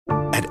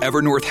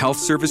Evernorth Health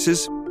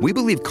Services, we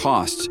believe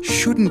costs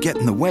shouldn't get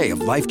in the way of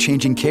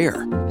life-changing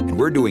care, and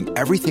we're doing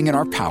everything in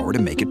our power to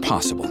make it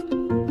possible.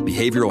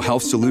 Behavioral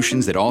health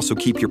solutions that also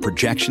keep your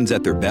projections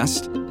at their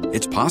best?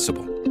 It's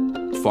possible.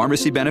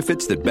 Pharmacy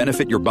benefits that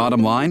benefit your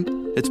bottom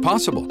line? It's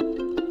possible.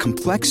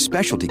 Complex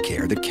specialty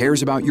care that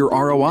cares about your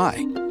ROI?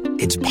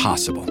 It's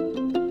possible.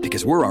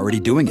 Because we're already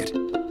doing it.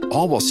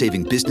 All while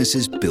saving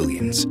businesses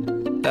billions.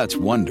 That's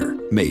Wonder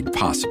made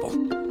possible.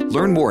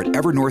 Learn more at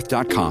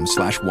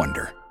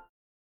evernorth.com/wonder.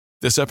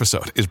 This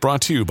episode is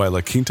brought to you by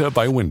La Quinta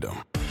by Wyndham.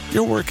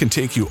 Your work can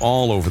take you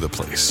all over the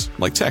place,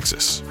 like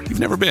Texas. You've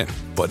never been,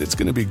 but it's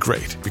going to be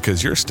great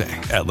because you're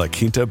staying at La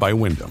Quinta by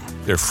Wyndham.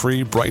 Their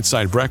free Bright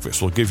Side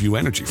breakfast will give you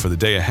energy for the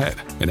day ahead.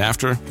 And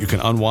after, you can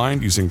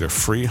unwind using their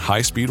free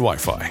high-speed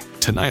Wi-Fi.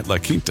 Tonight, La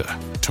Quinta.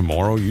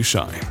 Tomorrow, you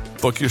shine.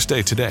 Book your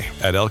stay today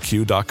at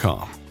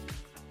lq.com.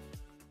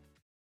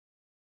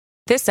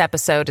 This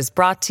episode is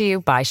brought to you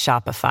by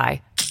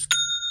Shopify.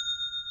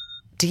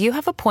 Do you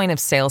have a point of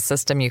sale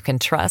system you can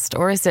trust,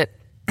 or is it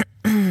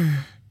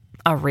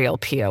a real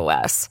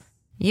POS?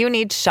 You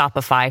need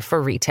Shopify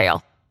for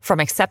retail.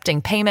 From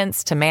accepting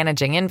payments to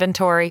managing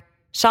inventory,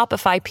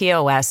 Shopify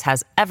POS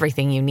has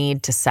everything you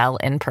need to sell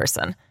in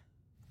person.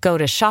 Go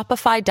to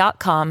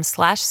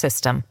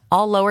shopify.com/system,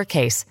 all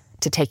lowercase,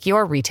 to take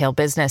your retail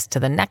business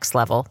to the next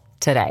level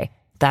today.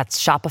 That's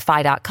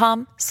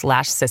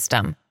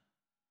shopify.com/system.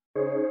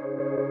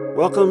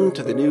 Welcome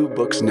to the New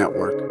Books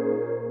Network.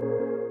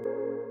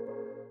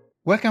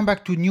 Welcome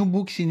back to New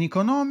Books in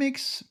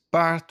Economics,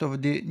 part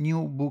of the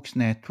New Books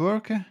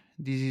Network.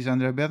 This is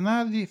Andrea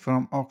Bernardi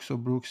from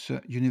Oxford Brookes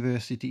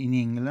University in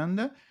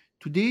England.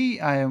 Today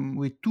I am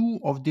with two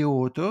of the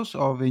authors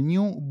of a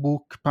new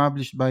book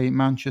published by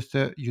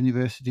Manchester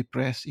University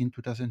Press in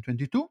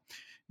 2022.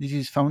 This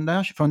is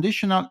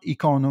Foundational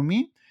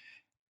Economy,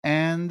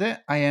 and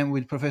I am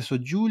with Professor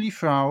Julie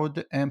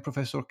Froude and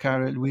Professor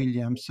Karel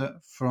Williams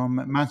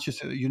from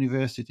Manchester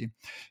University.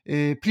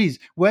 Please,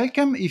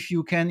 welcome. If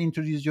you can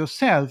introduce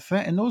yourself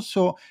and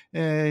also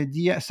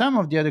some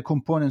of the other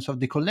components of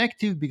the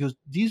collective, because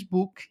this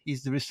book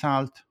is the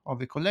result of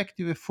a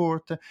collective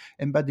effort.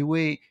 And by the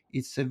way,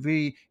 it's a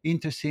very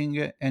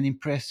interesting and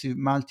impressive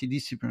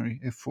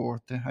multidisciplinary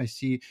effort. I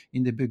see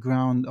in the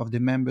background of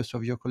the members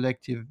of your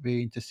collective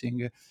very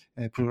interesting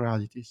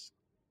pluralities.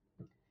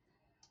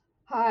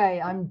 Hi,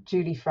 I'm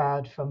Julie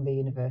Froude from the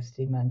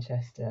University of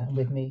Manchester, and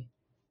with me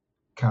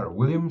Karel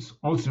Williams,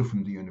 also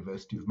from the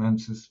University of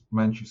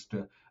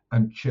Manchester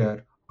and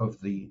chair of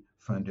the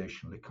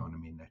Foundational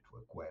Economy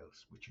Network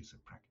Wales, which is a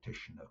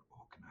practitioner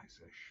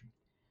organisation.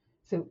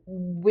 So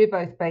we're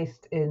both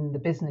based in the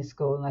business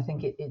school, and I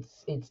think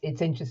it's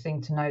interesting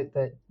to note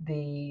that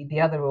the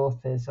other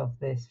authors of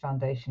this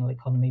Foundational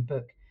Economy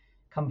book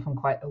come from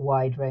quite a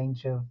wide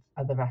range of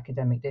other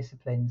academic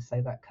disciplines. So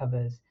that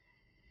covers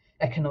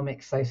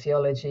economic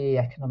sociology,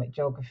 economic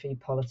geography,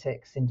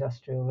 politics,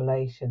 industrial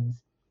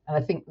relations. And I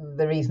think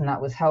the reason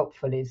that was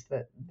helpful is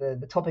that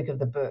the topic of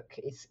the book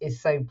is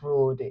so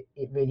broad,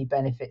 it really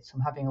benefits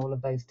from having all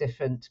of those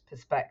different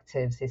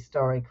perspectives,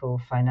 historical,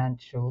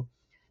 financial,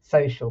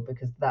 social,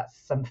 because that's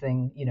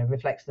something,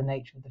 reflects the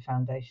nature of the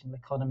foundational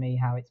economy,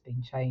 how it's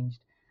been changed,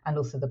 and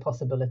also the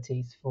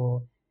possibilities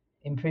for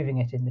improving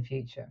it in the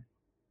future.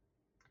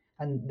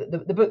 And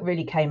the book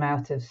really came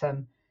out of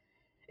some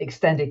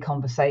extended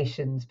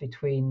conversations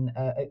between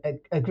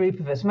a group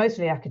of us,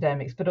 mostly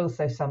academics, but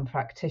also some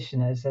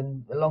practitioners.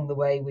 And along the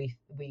way, we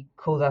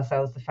called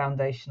ourselves the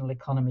Foundational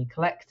Economy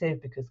Collective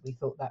because we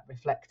thought that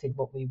reflected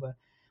what we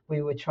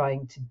were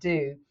trying to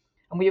do.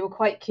 And we were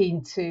quite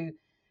keen to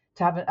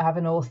have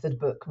an authored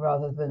book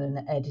rather than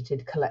an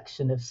edited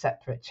collection of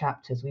separate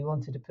chapters. We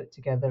wanted to put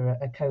together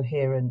a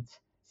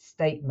coherent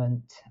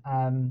statement.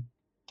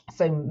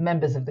 So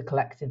members of the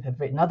collective have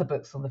written other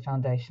books on the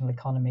foundational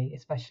economy,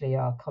 especially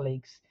our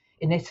colleagues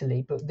in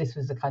Italy, but this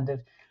was a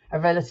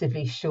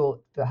relatively short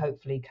but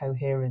hopefully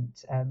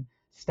coherent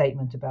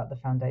statement about the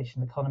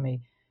foundational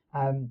economy,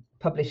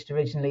 published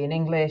originally in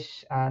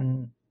English,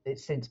 and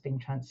it's since been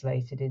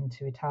translated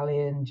into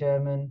Italian,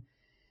 German,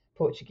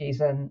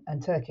 Portuguese and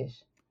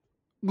Turkish.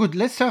 Good.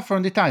 Let's start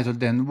from the title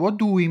then. What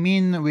do we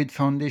mean with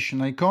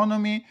foundational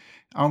economy?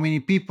 How many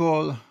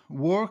people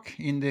work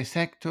in the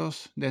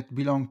sectors that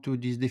belong to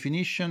this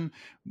definition?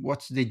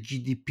 What's the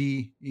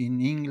GDP in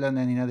England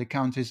and in other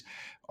countries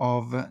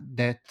of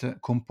that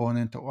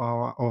component of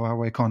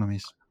our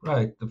economies?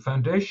 Right. The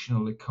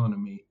foundational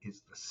economy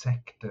is the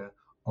sector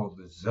or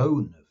the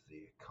zone of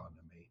the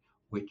economy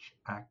which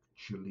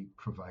actually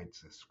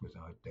provides us with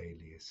our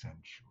daily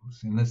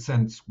essentials. In a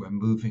sense, we're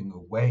moving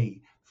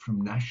away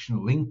from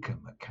national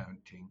income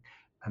accounting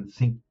and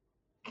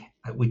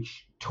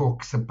which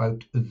talks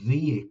about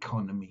the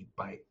economy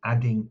by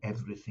adding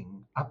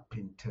everything up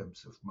in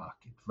terms of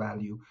market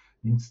value.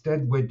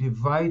 Instead, we're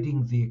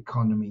dividing the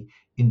economy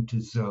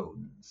into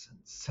zones and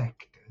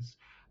sectors.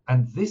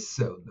 And this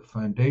zone, the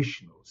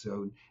foundational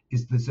zone,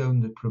 is the zone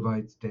that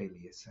provides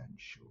daily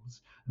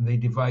essentials. And they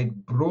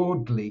divide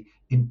broadly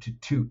into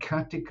two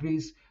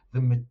categories: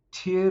 the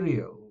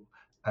material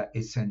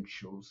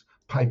essentials,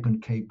 pipe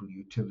and cable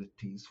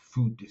utilities,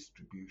 food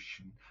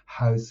distribution,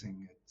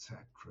 housing, etc.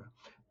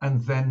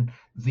 And then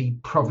the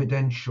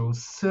providential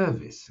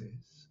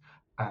services,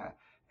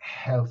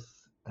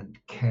 health and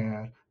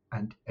care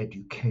and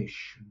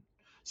education.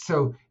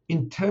 So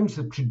in terms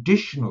of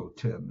traditional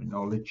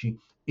terminology,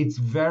 it's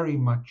very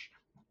much,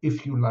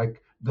 if you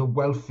like, the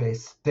welfare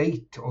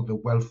state or the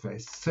welfare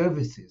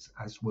services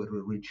as were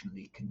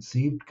originally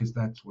conceived, because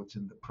that's what's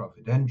in the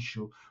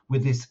providential,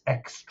 with this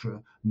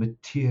extra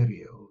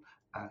material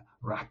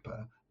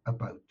wrapper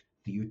about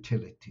the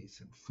utilities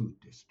and food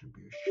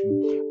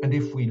distribution. And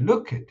if we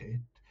look at it,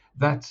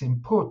 that's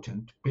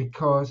important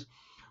because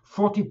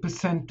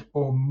 40%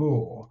 or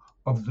more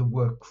of the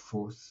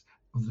workforce,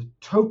 of the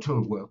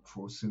total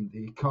workforce in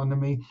the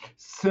economy,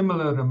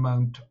 similar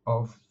amount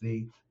of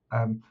the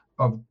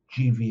of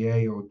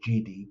GVA or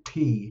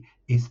GDP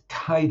is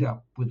tied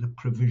up with the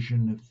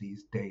provision of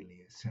these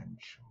daily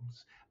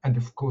essentials. And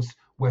of course,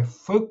 we're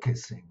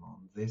focusing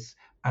on this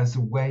as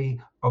a way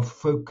of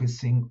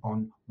focusing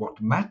on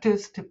what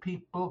matters to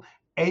people.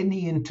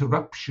 Any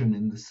interruption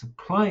in the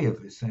supply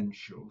of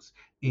essentials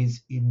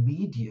is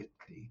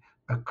immediately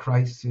a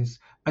crisis,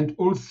 and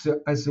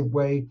also as a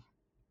way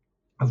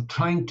of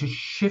trying to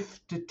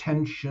shift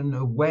attention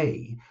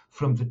away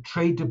from the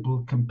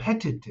tradable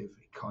competitive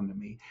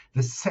economy,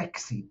 the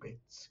sexy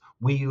bits,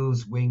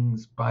 wheels,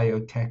 wings,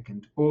 biotech,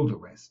 and all the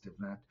rest of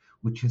that,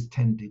 which has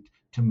tended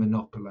to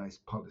monopolize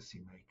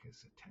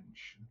policymakers'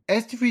 attention.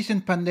 Has the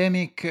recent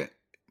pandemic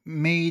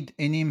made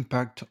an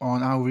impact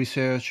on how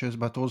researchers,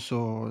 but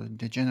also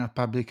the general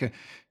public,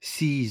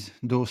 sees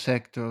those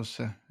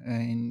sectors,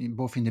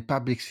 both in the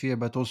public sphere,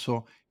 but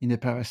also in the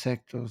private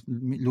sector,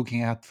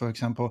 looking at, for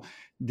example,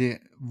 the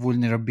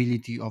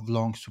vulnerability of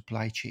long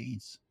supply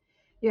chains?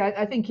 Yeah,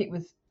 I think it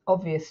was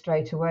obvious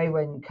straight away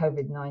when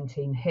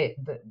COVID-19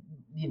 hit that,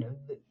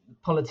 the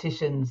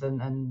politicians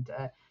and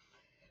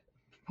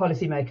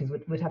policymakers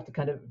would have to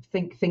kind of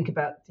think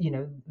about,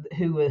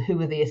 who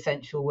were the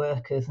essential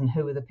workers and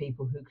who were the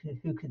people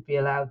who could be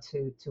allowed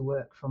to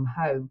work from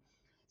home.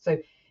 So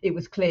it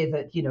was clear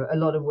that, a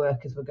lot of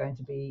workers were going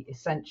to be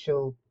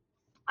essential.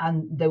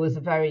 And there was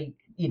a very,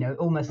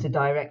 almost a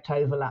direct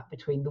overlap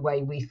between the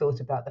way we thought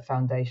about the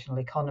foundational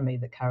economy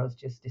that Carol's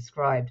just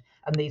described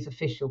and these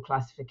official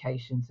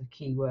classifications of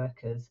key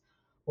workers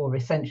or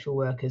essential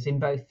workers in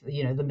both,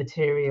 the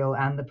material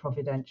and the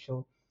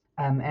providential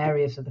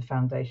areas of the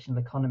foundational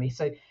economy.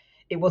 So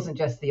it wasn't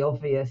just the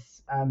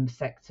obvious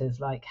sectors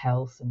like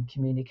health and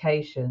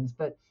communications,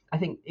 but I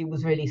think it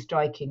was really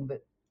striking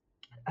that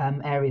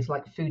areas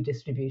like food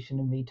distribution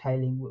and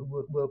retailing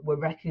were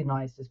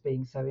recognized as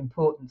being so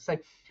important. So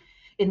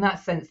in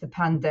that sense, the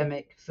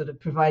pandemic sort of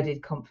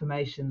provided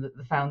confirmation that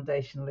the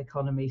foundational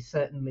economy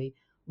certainly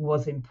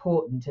was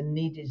important and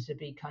needed to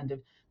be kind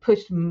of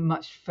pushed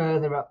much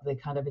further up the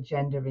kind of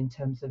agenda in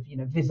terms of,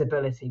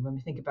 visibility. When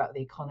we think about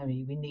the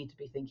economy, we need to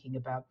be thinking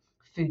about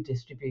food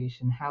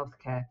distribution,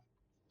 healthcare,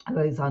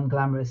 those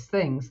unglamorous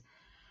things,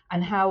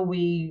 and how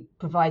we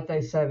provide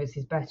those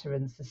services better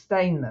and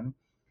sustain them.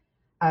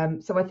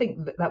 So I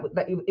think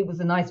that it was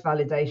a nice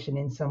validation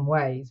in some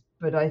ways,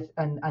 but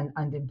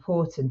and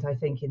important, I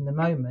think, in the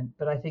moment.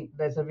 But I think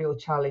there's a real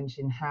challenge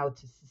in how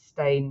to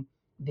sustain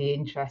the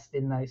interest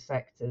in those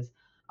sectors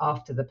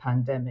after the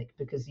pandemic,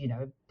 because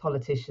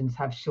politicians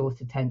have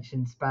short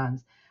attention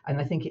spans,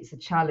 and I think it's a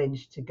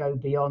challenge to go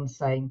beyond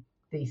saying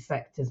these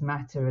sectors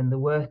matter and the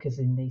workers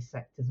in these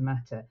sectors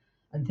matter,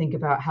 and think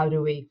about how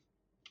do we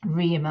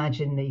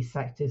reimagine these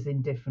sectors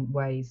in different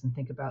ways and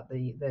think about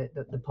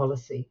the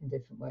policy in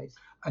different ways.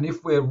 And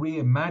if we're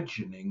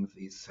reimagining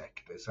these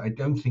sectors, I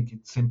don't think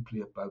it's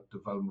simply about the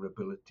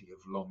vulnerability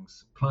of long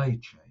supply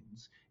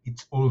chains.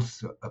 It's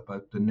also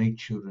about the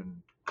nature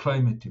and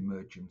climate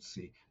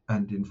emergency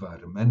and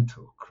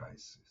environmental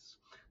crisis.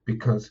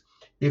 Because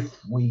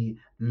if we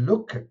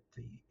look at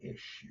the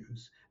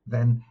issues,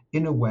 then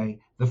in a way,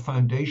 the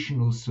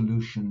foundational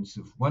solutions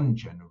of one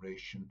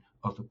generation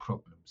are the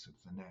problems of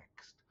the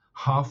next.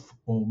 Half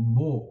or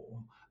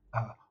more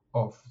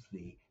of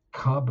the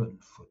carbon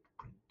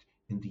footprint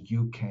in the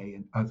UK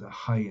and other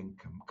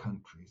high-income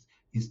countries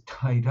is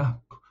tied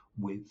up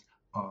with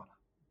our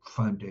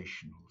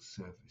foundational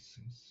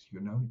services.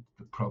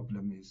 The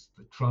problem is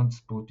the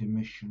transport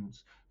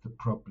emissions, the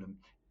problem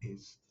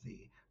is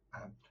the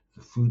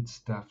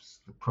foodstuffs,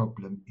 the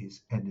problem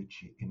is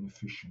energy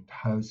inefficient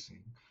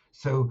housing.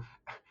 So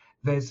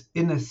there's,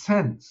 in a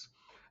sense,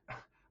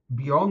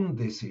 beyond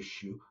this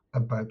issue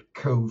about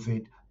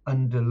COVID,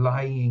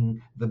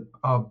 underlying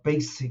our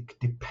basic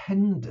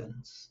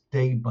dependence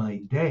day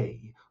by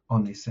day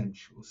on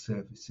essential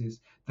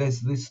services, there's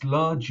this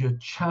larger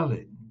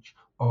challenge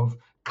of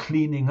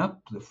cleaning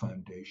up the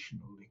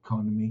foundational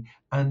economy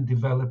and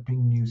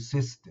developing new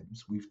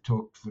systems. We've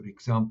talked, for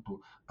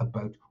example,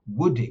 about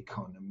wood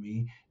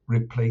economy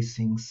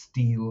replacing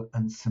steel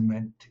and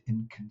cement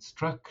in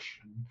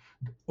construction.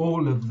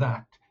 All of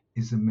that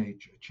is a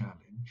major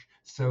challenge.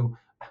 So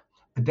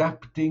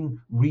adapting,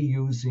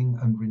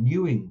 reusing, and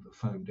renewing the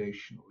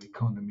foundational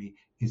economy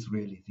is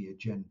really the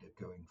agenda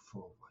going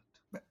forward.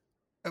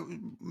 Uh,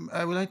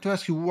 I would like to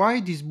ask you why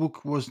this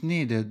book was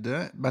needed,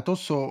 but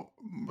also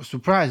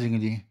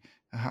surprisingly,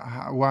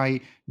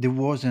 why there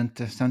wasn't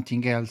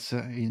something else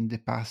in the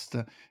past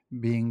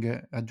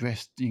being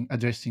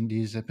addressing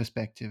this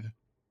perspective.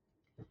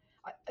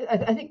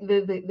 I think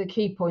the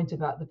key point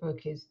about the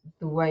book is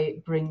the way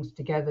it brings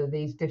together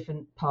these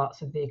different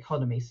parts of the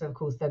economy. So, of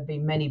course, there've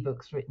been many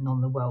books written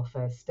on the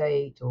welfare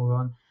state or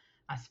on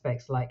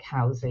aspects like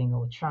housing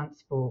or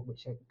transport,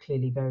 which are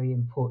clearly very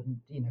important,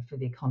 for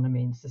the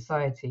economy and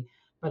society.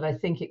 But I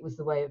think it was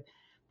the way of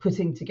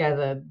putting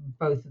together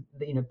both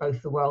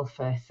the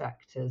welfare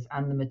sectors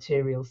and the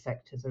material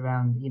sectors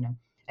around,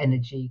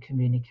 energy,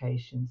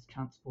 communications,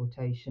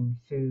 transportation,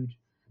 food,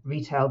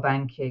 retail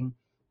banking,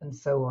 and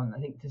so on. I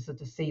think to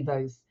sort of see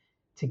those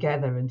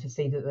together and to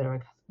see that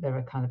there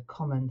are kind of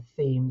common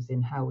themes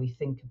in how we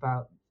think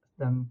about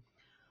them,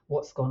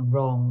 what's gone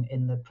wrong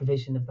in the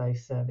provision of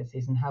those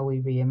services, and how we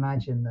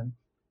reimagine them.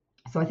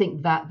 So I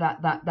think that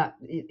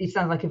it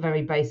sounds like a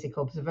very basic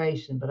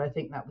observation, but I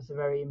think that was a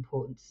very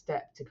important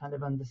step to kind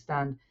of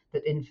understand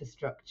that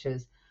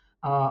infrastructures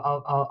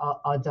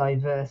are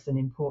diverse and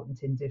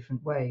important in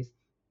different ways.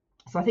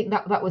 So I think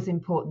that was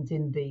important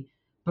in the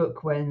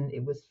book when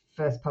it was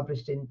first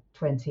published in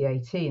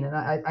 2018, and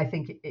I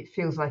think it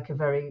feels like a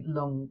very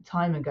long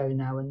time ago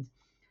now. And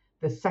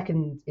the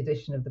second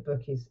edition of the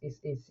book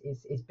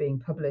is being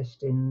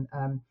published in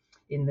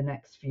the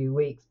next few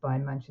weeks by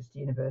Manchester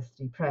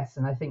University Press,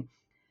 and I think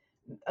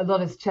a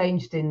lot has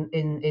changed in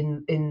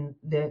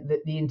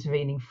the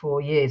intervening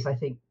 4 years. I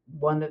think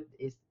one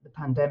is the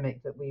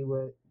pandemic that we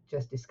were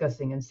just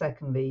discussing, and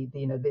secondly,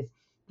 this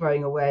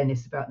growing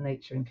awareness about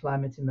nature and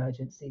climate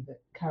emergency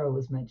that Carol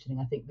was mentioning.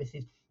 I think this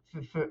is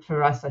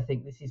for us. I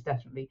think this is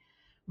definitely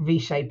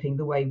reshaping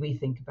the way we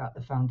think about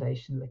the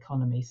foundational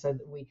economy, so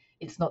that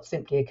it's not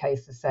simply a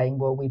case of saying,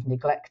 well, we've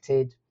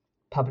neglected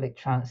public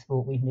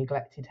transport, we've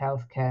neglected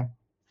healthcare,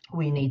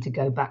 we need to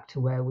go back to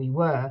where we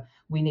were.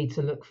 We need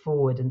to look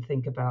forward and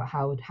think about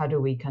how do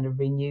we kind of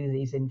renew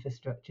these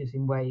infrastructures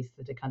in ways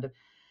that are kind of,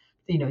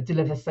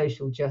 deliver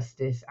social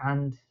justice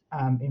and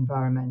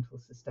environmental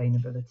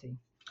sustainability.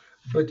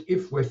 But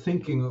if we're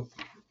thinking of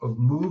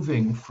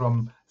moving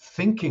from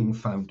thinking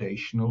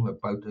foundational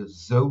about a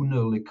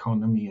zonal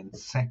economy and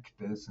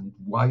sectors and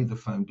why the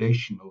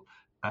foundational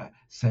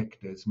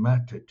sectors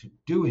matter to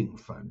doing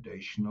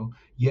foundational,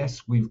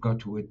 yes, we've got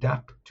to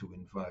adapt to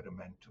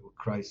environmental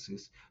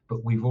crisis,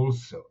 but we've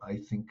also, I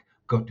think,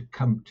 got to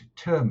come to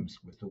terms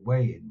with the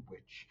way in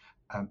which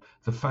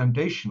the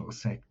foundational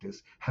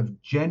sectors have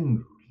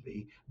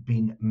generally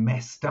been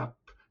messed up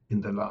in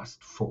the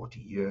last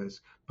 40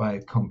 years by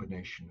a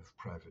combination of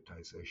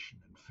privatization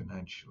and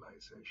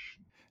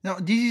financialization. Now,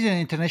 this is an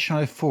international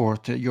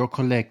effort, your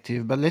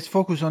collective, but let's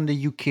focus on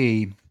the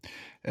UK.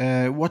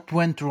 What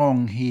went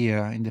wrong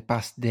here in the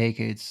past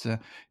decades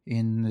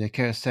in the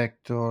care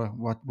sector?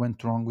 What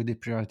went wrong with the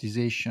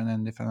privatization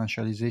and the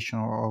financialization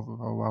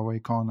of our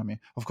economy?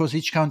 Of course,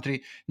 each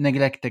country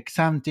neglected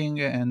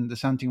something, and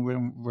something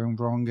went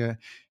wrong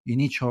in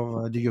each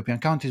of the European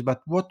countries.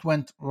 But what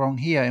went wrong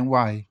here and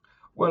why?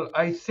 Well,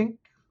 I think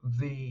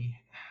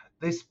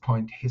this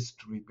point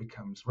history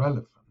becomes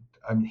relevant.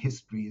 I mean,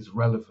 history is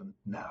relevant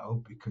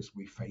now because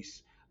we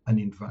face an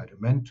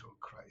environmental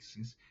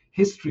crisis.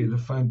 History of the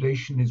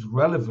foundation is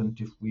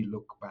relevant if we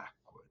look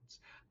backwards.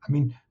 I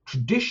mean,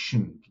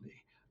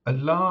 traditionally, a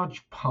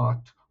large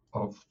part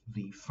of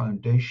the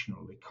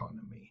foundational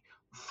economy,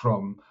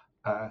 from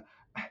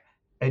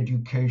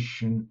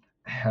education,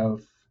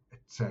 health,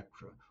 etc.,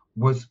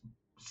 was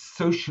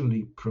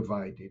socially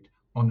provided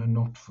on a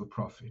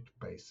not-for-profit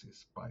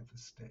basis by the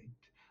state.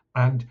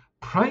 And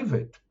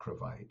private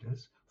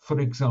providers,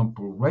 for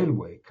example,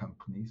 railway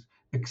companies,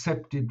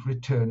 accepted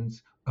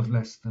returns of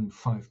less than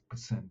 5%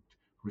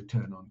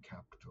 return on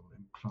capital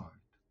employed.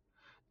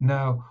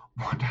 Now,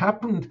 what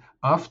happened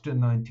after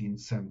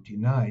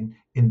 1979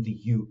 in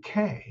the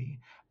UK,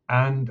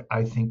 and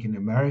I think in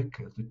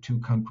America, the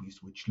two countries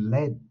which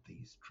led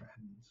these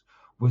trends,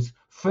 was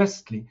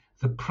firstly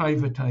the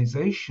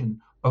privatization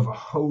of a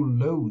whole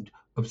load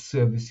of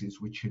services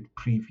which had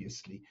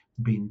previously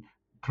been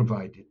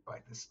provided by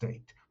the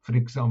state. For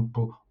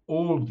example,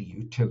 all the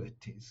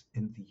utilities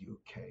in the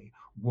UK,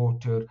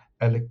 water,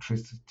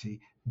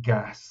 electricity,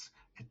 gas,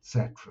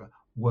 etc.,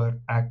 were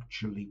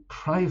actually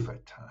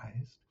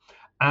privatized.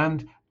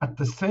 And at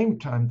the same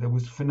time, there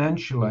was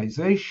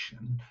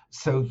financialization,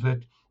 so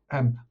that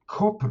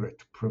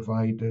corporate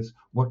providers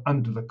were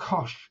under the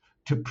cosh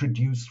to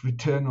produce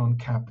return on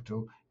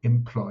capital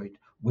employed,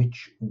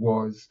 which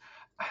was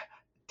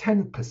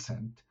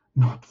 10%,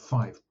 not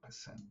 5%.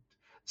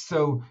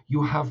 So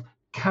you have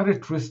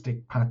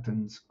characteristic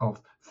patterns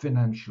of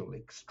financial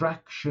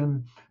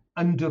extraction,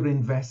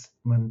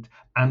 underinvestment,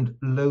 and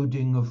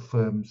loading of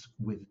firms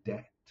with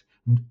debt.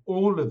 And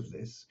all of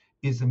this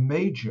is a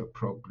major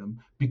problem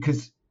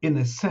because, in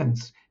a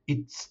sense,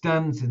 it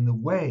stands in the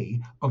way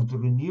of the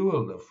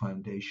renewal of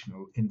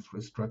foundational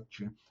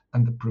infrastructure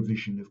and the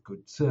provision of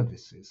good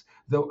services.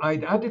 Though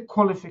I'd add a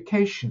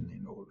qualification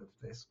in all of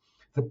this.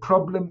 The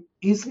problem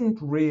isn't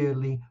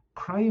really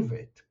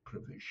private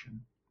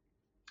provision,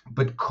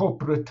 but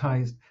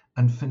corporatized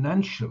and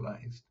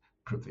financialized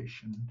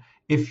provision.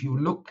 If you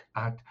look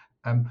at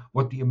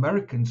what the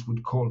Americans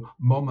would call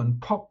mom and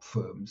pop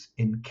firms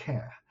in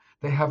care,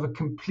 they have a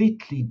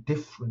completely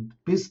different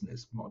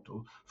business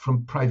model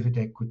from private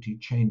equity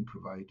chain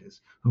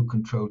providers who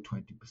control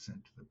 20%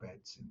 of the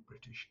beds in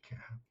British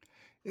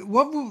care.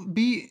 What would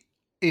be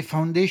a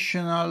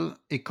foundational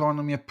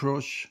economy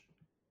approach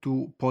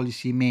to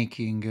policy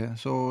making?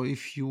 So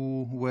if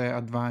you were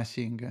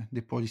advising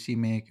the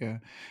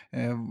policymaker,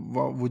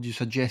 what would you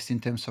suggest in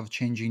terms of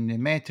changing the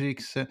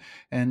metrics?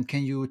 And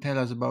can you tell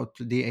us about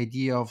the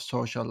idea of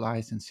social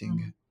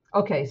licensing?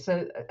 Okay,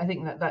 so I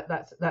think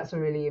that's a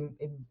really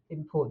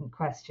important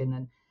question,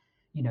 and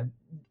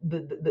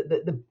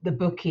the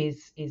book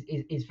is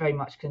very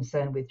much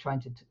concerned with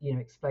trying to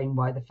explain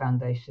why the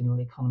foundational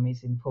economy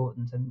is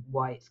important and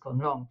why it's gone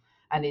wrong.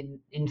 And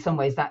in some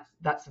ways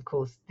that's of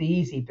course the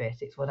easy bit.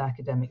 It's what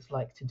academics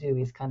like to do,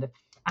 is kind of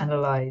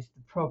analyze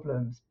the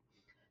problems.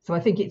 So I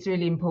think it's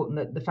really important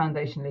that the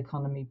foundational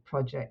economy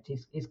project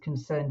is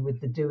concerned with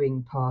the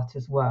doing part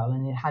as well,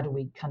 and how do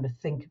we kind of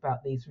think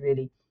about these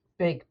really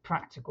big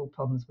practical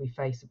problems we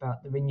face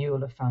about the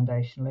renewal of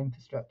foundational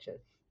infrastructure.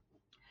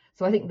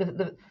 So I think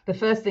the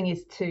first thing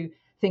is to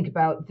think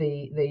about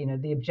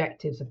the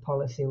objectives of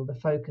policy, or the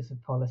focus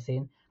of policy.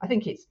 And I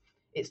think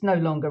it's no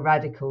longer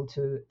radical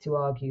to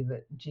argue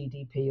that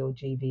GDP or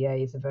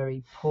GVA is a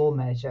very poor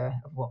measure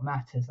of what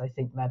matters. I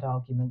think that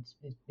argument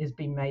is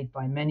being made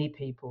by many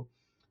people.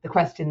 The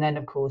question then,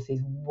 of course,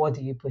 is what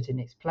do you put in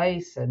its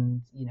place,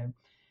 and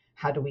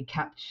how do we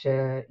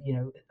capture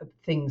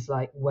things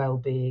like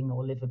well-being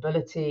or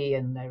livability?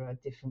 And there are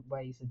different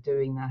ways of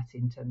doing that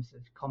in terms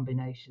of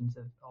combinations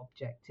of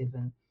objective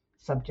and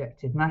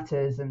subjective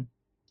matters. And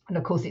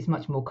of course, it's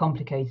much more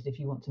complicated if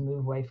you want to move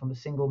away from a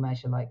single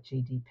measure like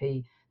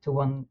GDP to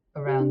one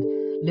around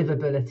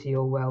livability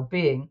or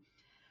well-being.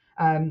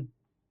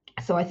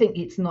 So I think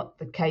it's not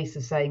the case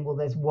of saying, well,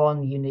 there's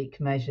one unique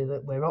measure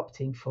that we're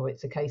opting for.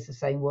 It's a case of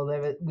saying,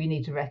 well, we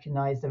need to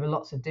recognize there are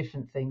lots of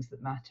different things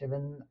that matter,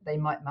 and they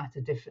might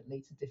matter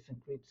differently to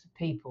different groups of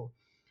people.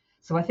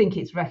 So I think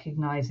it's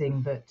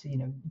recognizing that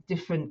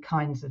different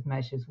kinds of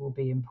measures will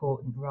be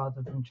important,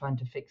 rather than trying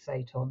to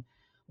fixate on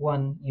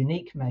one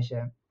unique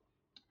measure.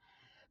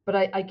 But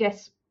I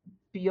guess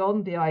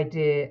beyond the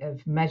idea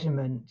of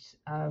measurement,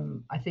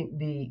 I think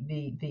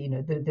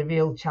the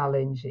real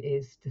challenge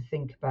is to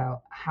think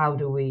about how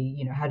do we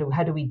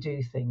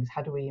do things,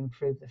 how do we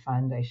improve the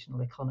foundational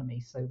economy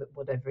so that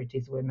whatever it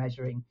is we're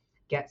measuring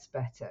gets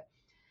better.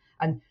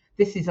 And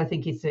this is, I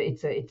think,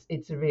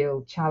 it's a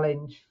real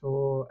challenge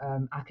for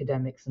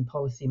academics and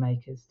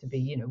policymakers to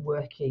be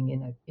working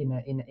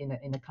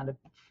in a kind of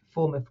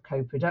form of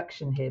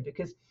co-production here,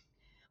 because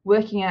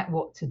working out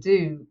what to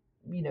do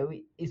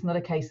it's not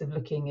a case of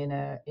looking in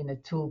a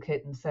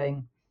toolkit and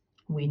saying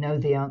we know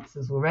the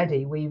answers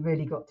already. We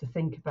really got to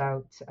think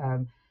about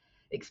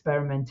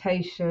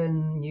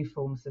experimentation, new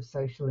forms of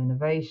social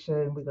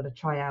innovation. We've got to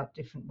try out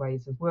different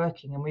ways of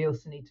working, and we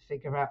also need to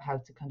figure out how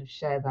to kind of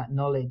share that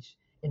knowledge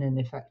in an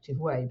effective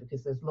way,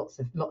 because there's lots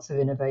of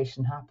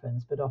innovation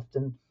happens, but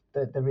often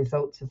the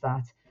results of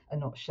that are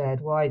not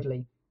shared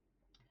widely.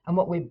 And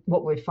what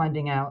we're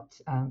finding out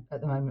at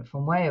the moment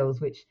from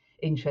Wales, which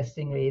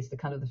interestingly is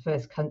the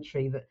first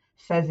country that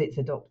says it's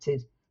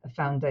adopted a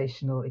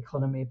foundational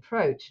economy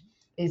approach,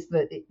 is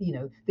that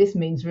this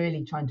means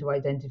really trying to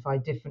identify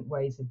different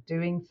ways of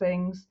doing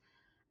things,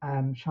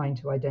 trying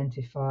to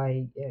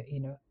identify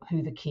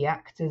who the key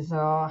actors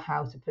are,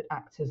 how to put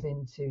actors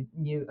into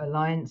new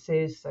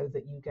alliances so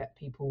that you get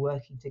people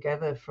working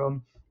together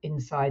from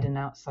inside and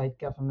outside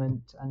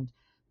government and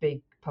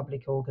big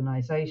public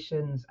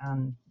organizations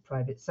and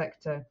private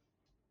sector.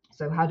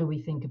 So how do we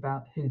think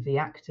about who the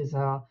actors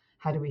are?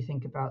 How do we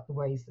think about the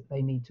ways that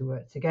they need to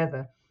work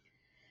together?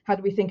 How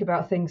do we think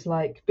about things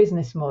like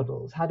business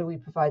models? How do we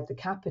provide the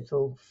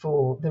capital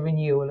for the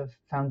renewal of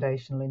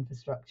foundational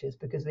infrastructures?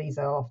 Because these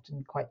are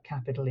often quite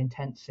capital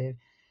intensive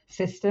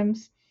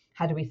systems.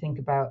 How do we think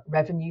about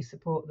revenue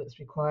support that's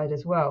required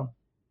as well?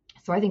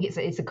 So I think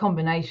it's a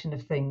combination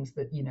of things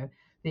that,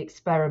 the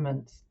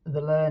experiments,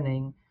 the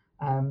learning,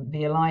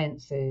 the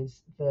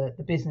alliances, the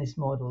business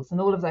models,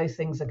 and all of those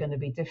things are going to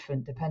be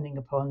different depending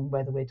upon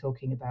whether we're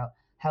talking about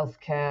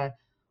healthcare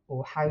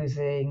or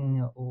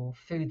housing or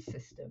food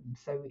systems.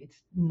 So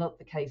it's not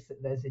the case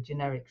that there's a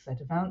generic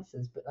set of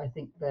answers, but I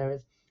think there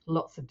is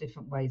lots of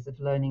different ways of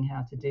learning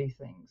how to do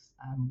things,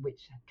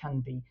 which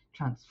can be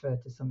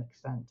transferred to some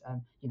extent,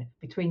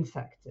 between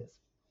sectors.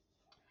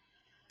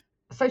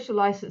 Social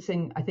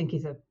licensing, I think,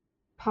 is a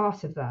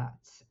part of that.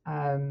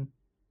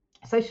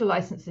 Social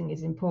licensing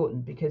is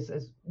important because,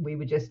 as we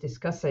were just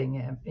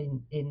discussing,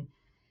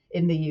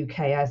 in the UK,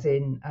 as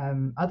in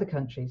other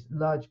countries,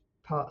 large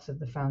parts of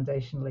the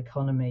foundational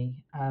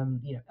economy,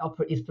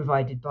 is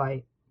provided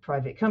by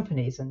private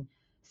companies, and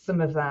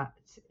some of that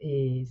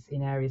is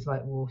in areas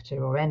like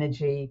water or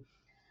energy,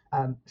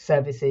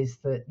 services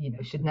that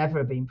should never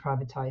have been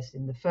privatized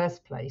in the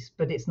first place.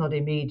 But it's not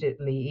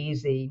immediately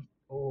easy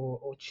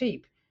or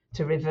cheap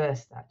to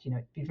reverse that.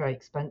 It'd be very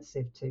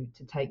expensive to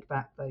take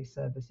back those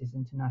services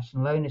into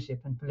national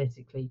ownership, and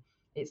politically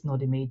it's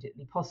not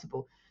immediately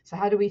possible. So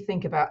how do we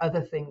think about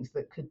other things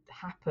that could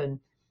happen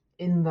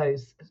in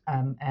those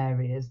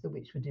areas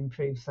which would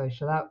improve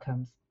social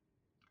outcomes?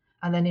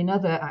 And then in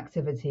other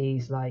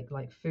activities like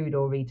food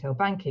or retail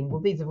banking,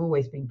 well, these have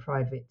always been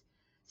private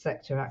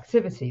sector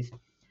activities.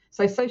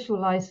 So social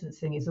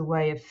licensing is a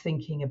way of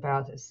thinking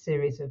about a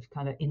series of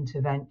kind of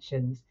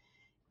interventions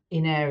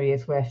in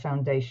areas where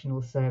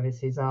foundational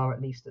services are,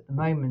 at least at the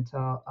moment,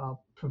 are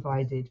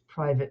provided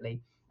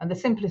privately. And the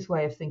simplest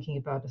way of thinking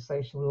about a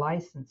social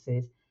license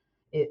is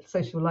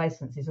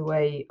a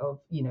way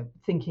of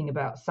thinking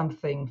about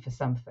something for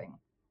something.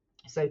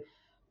 So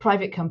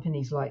private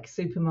companies like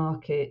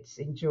supermarkets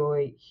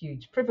enjoy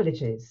huge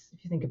privileges.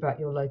 If you think about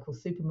your local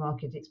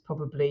supermarket, it's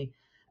probably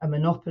a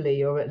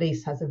monopoly, or at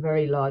least has a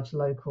very large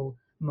local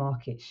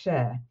market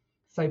share.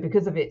 So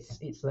because of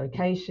its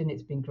location,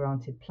 it's been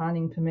granted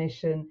planning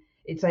permission,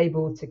 it's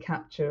able to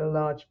capture a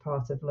large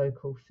part of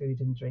local food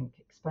and drink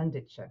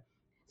expenditure.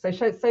 So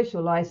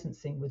social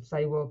licensing would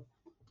say, well,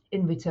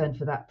 in return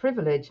for that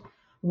privilege,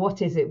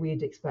 what is it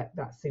we'd expect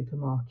that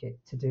supermarket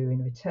to do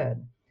in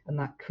return? And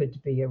that could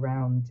be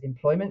around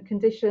employment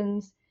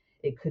conditions,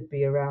 it could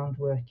be around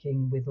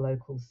working with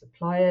local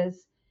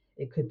suppliers,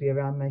 it could be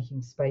around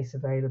making space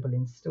available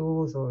in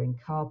stores or in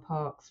car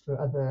parks for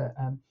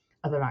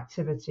other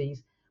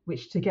activities,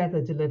 which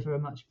together deliver a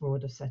much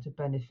broader set of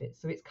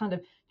benefits. So it's kind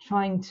of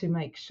trying to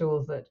make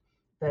sure that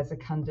there's a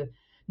kind of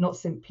not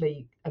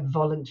simply a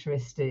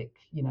voluntaristic,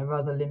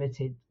 rather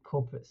limited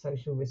corporate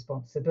social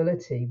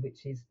responsibility,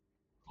 which is,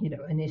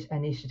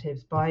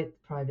 initiatives by the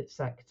private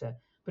sector,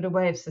 but a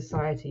way of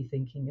society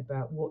thinking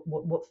about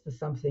what's the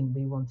something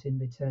we want in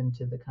return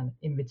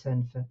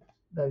for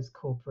those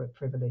corporate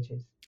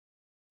privileges.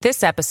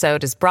 This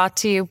episode is brought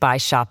to you by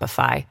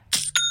Shopify.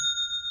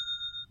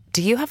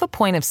 Do you have a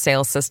point of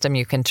sale system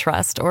you can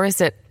trust, or is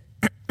it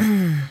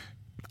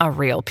a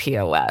real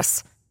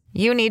POS?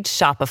 You need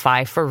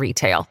Shopify for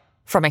retail.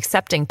 From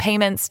accepting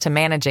payments to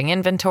managing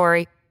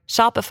inventory,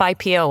 Shopify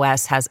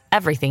POS has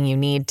everything you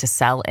need to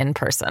sell in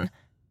person.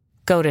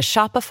 Go to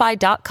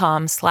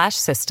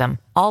shopify.com/system,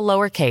 all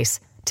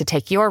lowercase, to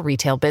take your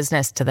retail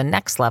business to the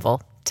next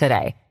level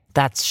today.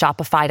 That's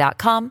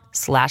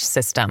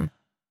shopify.com/system.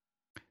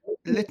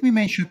 Let me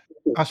mention,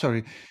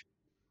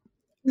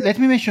 Let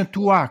me mention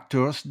two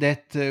actors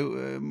that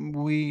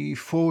we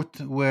thought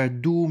were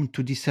doomed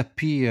to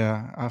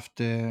disappear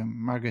after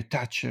Margaret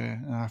Thatcher,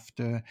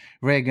 after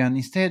Reagan.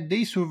 Instead,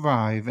 they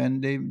survive,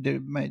 and there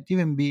might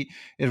even be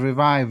a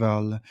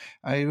revival.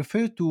 I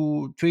refer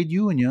to trade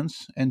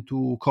unions and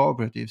to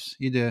cooperatives,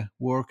 either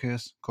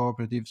workers'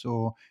 cooperatives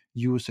or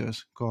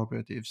users'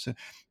 cooperatives.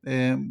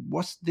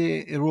 What's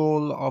the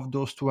role of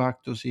those two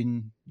actors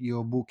in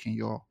your book, in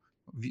your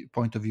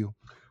point of view?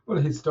 Well,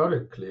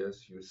 historically,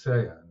 as you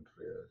say,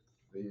 Andrea,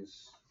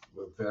 these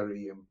were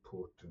very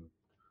important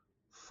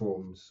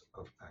forms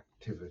of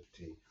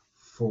activity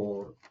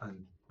for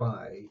and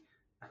by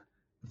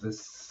the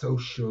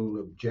social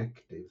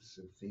objectives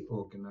of the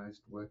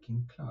organized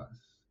working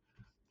class.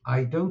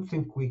 I don't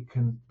think we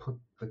can put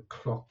the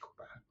clock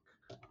back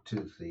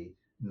to the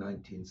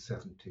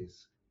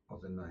 1970s or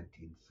the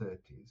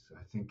 1930s.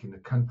 I think in a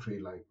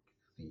country like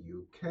the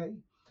UK,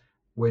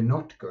 we're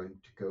not going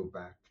to go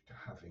back to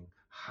having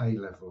high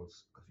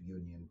levels of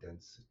union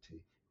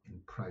density in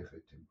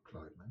private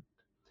employment.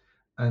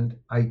 And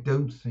I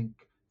don't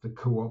think the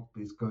co-op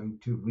is going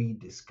to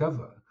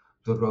rediscover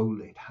the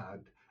role it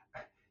had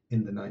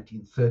in the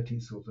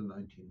 1930s or the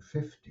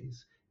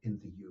 1950s in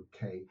the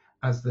UK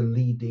as the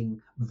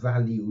leading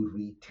value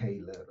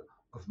retailer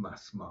of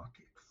mass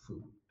market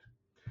food.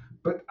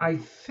 But I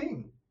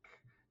think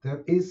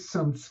there is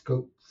some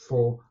scope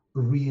for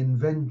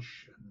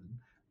reinvention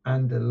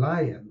and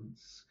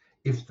alliance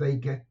if they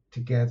get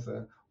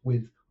together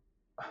with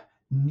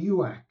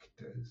new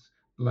actors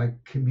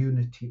like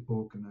community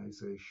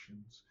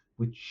organizations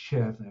which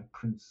share their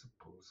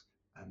principles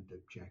and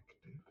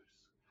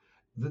objectives.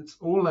 That's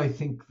all I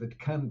think that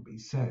can be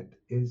said,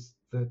 is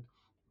that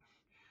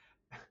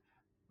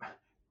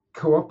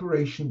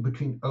cooperation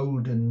between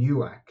old and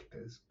new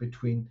actors,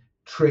 between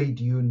trade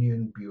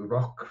union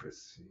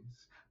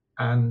bureaucracies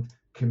and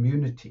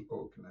community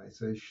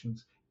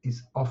organizations,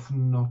 is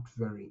often not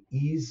very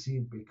easy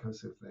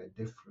because of their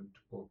different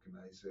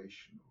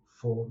organizational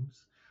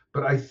forms.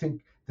 But I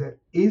think there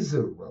is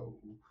a role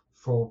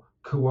for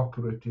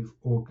cooperative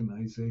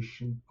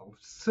organization of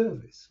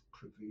service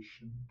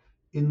provision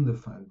in the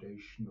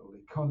foundational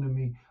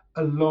economy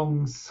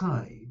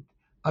alongside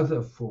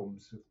other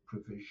forms of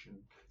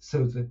provision,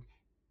 so that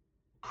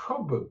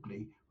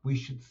probably we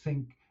should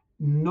think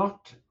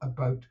not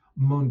about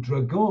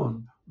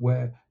Mondragon,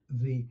 where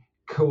the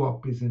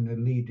co-op is in a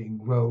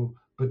leading role,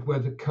 but where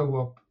the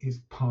co-op is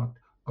part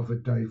of a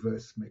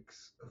diverse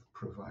mix of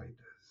providers.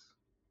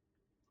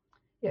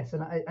 Yes,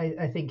 and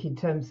I think in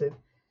terms of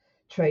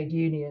trade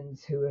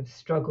unions who have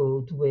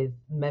struggled with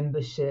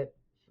membership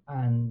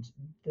and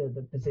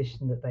the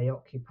position that they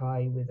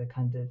occupy with a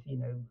kind of,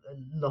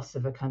 a loss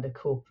of a kind of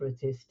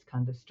corporatist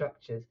kind of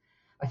structures.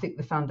 I think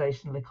the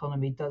foundational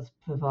economy does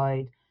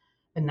provide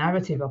a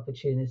narrative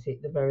opportunity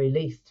at the very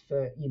least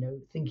for,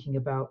 thinking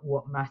about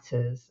what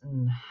matters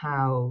and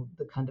how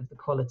the kind of the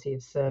quality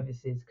of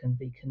services can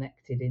be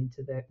connected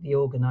into the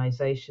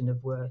organization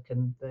of work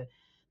and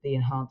the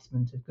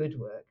enhancement of good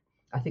work.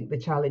 I think the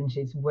challenge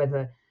is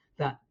whether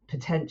that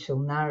potential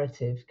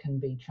narrative can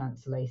be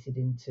translated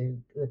into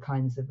the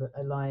kinds of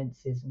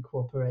alliances and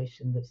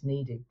cooperation that's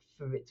needed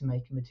for it to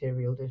make a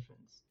material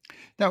difference.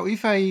 Now,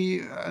 if I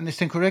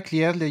understand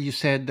correctly, earlier you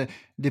said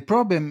the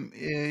problem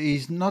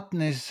is not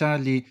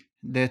necessarily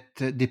that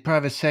the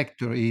private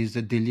sector is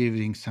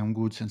delivering some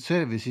goods and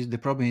services. The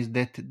problem is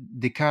that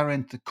the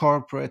current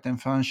corporate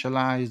and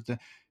financialized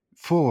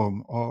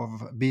form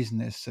of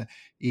business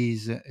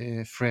is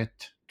a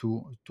threat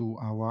to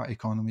our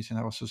economies and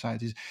our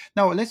societies.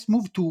 Now, let's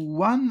move to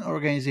one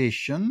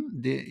organization,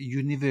 the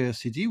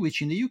university,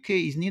 which in the UK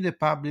is neither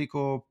public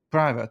or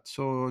private.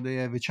 So they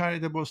have a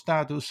charitable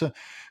status.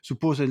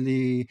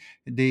 Supposedly,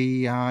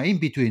 they are in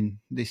between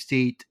the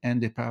state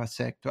and the private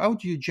sector. How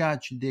do you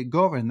judge the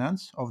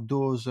governance of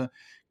those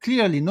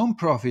clearly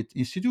non-profit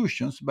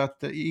institutions, but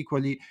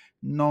equally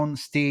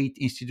non-state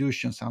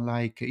institutions,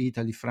 unlike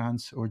Italy,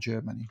 France, or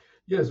Germany?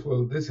 Yes,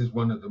 well, this is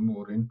one of the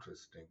more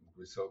interesting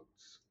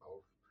results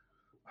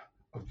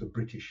of the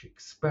British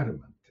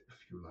experiment,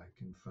 if you like,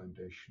 in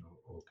foundational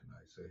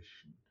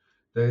organization.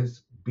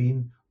 There's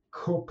been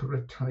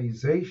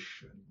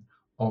corporatization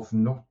of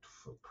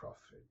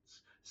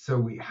not-for-profits. So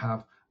we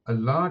have a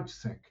large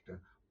sector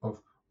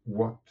of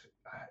what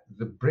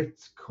the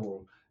Brits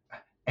call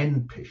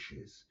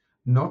NPIShes,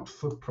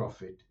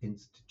 not-for-profit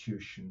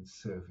institutions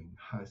serving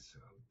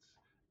households.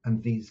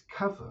 And these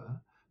cover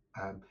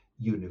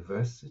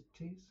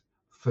universities,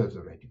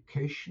 further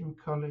education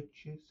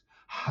colleges,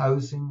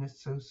 housing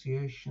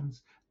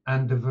associations,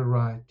 and a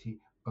variety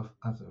of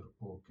other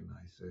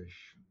organizations.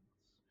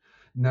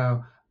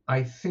 Now,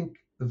 I think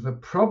the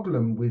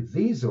problem with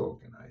these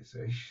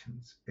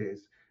organizations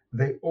is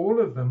they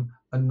all of them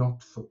are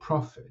not for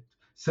profit.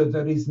 So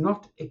there is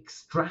not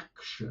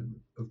extraction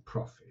of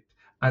profit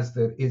as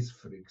there is,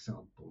 for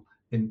example,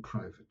 in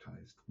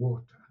privatized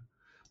water.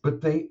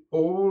 But they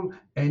all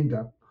end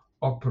up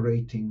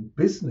operating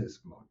business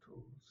models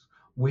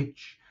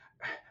which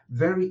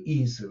very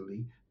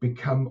easily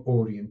become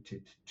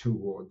oriented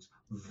towards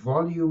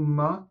volume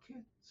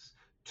markets,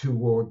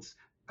 towards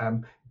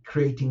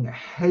creating a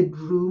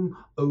headroom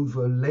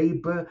over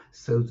labor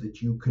so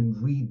that you can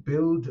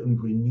rebuild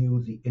and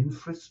renew the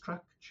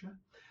infrastructure,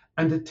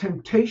 and a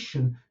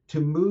temptation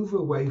to move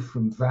away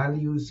from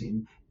values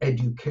in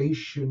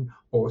education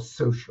or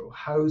social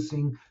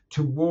housing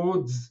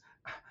towards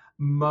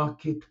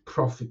market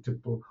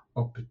profitable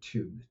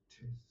opportunities.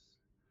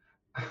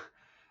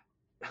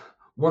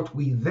 What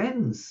we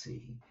then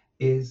see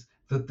is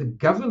that the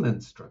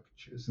governance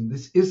structures, and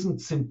this isn't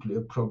simply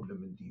a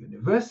problem in the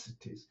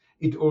universities,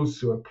 it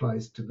also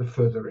applies to the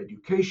further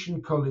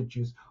education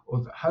colleges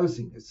or the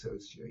housing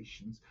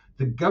associations,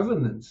 the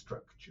governance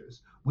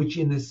structures, which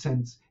in a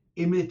sense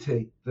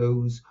imitate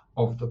those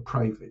of the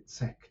private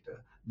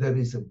sector. There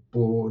is a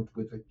board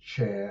with a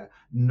chair,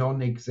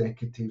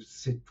 non-executives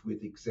sit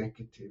with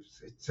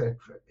executives, etc.,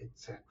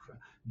 etc.,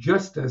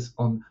 just as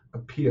on a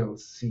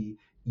PLC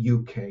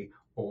UK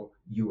or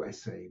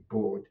USA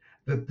board,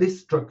 that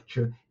this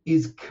structure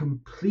is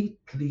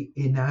completely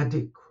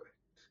inadequate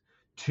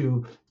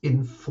to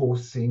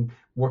enforcing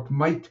what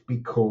might be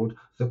called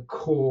the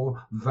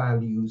core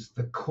values,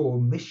 the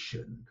core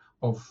mission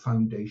of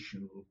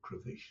foundational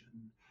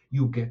provision.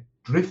 You get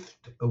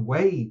drift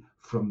away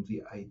from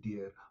the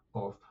idea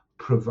of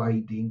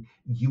providing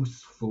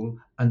useful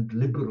and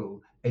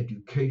liberal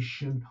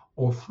education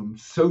or from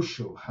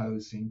social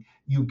housing.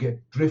 You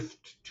get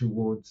drift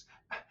towards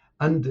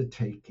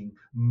undertaking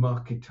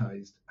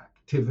marketized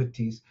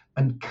activities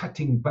and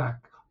cutting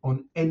back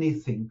on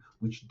anything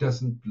which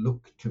doesn't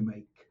look to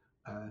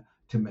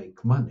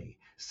make money.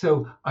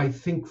 So I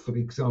think, for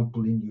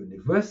example, in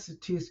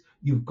universities,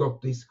 you've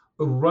got this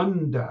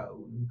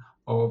rundown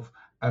of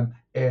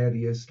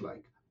areas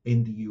like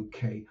in the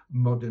UK,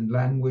 modern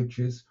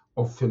languages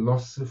or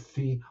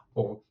philosophy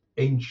or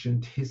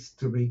ancient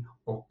history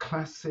or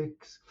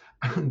classics,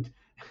 and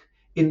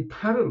in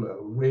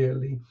parallel,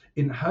 really,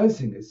 in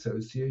housing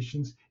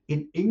associations,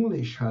 in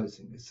English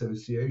housing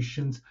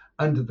associations,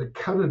 under the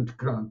current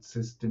grant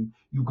system,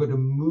 you've got to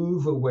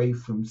move away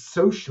from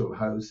social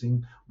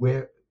housing,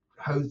 where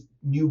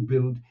new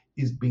build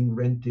is being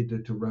rented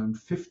at around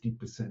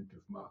 50%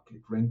 of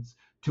market rents,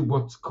 to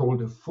what's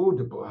called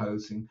affordable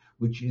housing,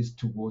 which is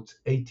towards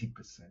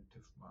 80%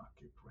 of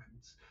market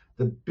rents.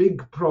 The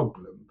big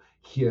problem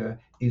here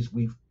is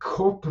we've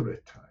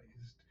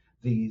corporatized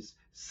these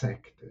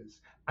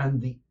sectors,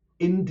 and the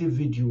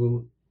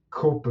individual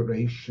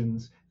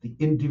corporations, the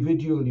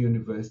individual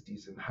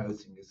universities and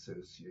housing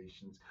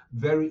associations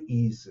very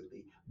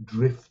easily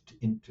drift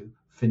into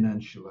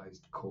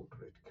financialized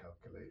corporate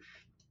calculation.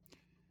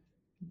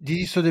 This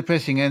is so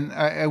depressing, and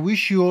I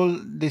wish you all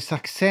the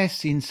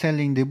success in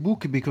selling the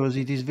book because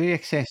it is very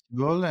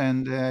accessible,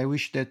 and I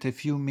wish that a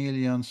few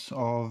millions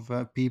of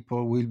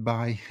people will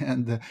buy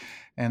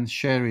and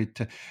share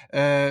it.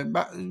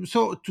 But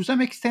so, to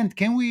some extent,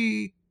 can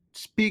we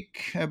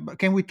speak?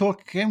 Can we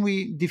talk? Can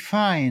we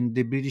define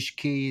the British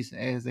case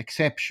as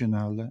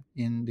exceptional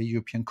in the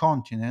European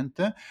continent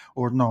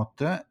or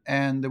not?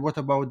 And what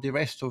about the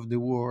rest of the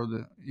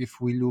world?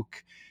 If we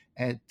look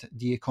at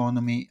the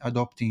economy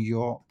adopting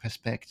your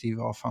perspective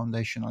of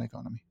foundational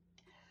economy?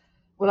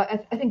 Well,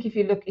 I think if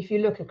you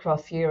look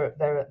across Europe,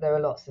 there are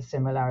lots of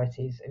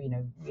similarities.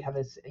 We have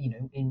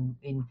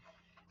in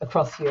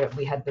across Europe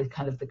we had the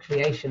kind of the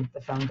creation of the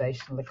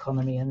foundational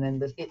economy, and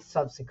then its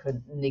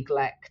subsequent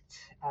neglect,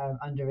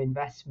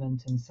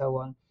 underinvestment, and so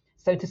on.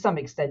 So to some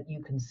extent,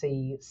 you can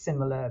see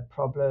similar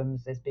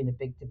problems. There's been a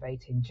big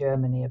debate in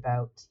Germany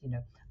about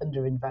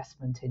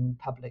underinvestment in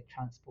public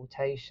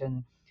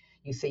transportation.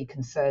 You see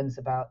concerns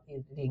about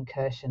the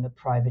incursion of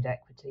private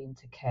equity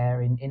into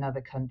care in other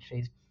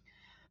countries.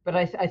 But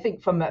I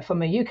think from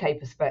a UK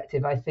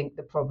perspective, I think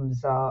the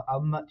problems are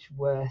much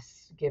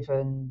worse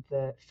given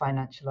the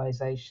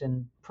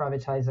financialization,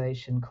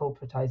 privatization,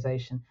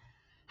 corporatization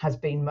has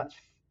been much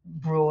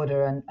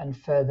broader and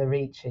further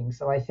reaching.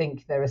 So I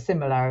think there are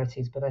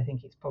similarities, but I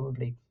think it's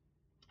probably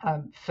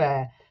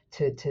fair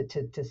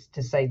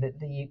to say that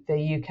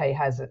the UK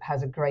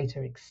has a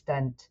greater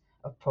extent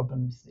of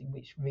problems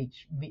which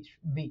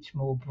reach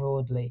more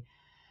broadly.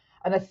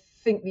 And I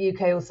think the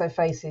UK also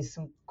faces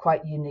some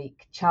quite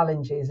unique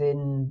challenges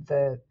in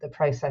the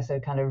process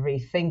of kind of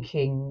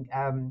rethinking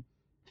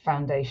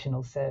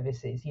foundational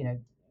services.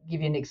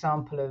 Give you an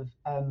example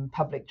of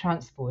public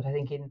transport. I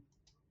think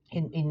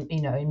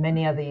in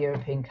many other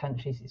European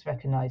countries, it's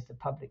recognised that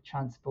public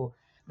transport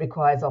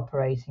requires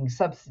operating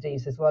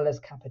subsidies as well as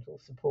capital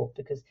support,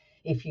 because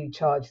if you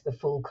charge the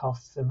full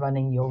costs of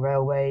running your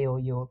railway or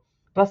your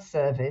bus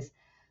service,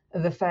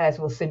 the fares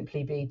will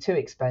simply be too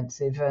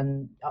expensive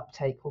and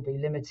uptake will be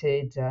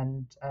limited,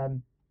 and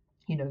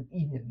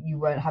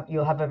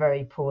you'll have a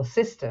very poor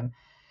system.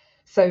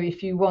 So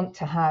if you want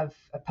to have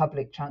a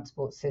public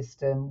transport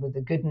system with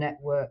a good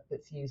network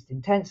that's used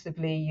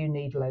intensively, you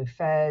need low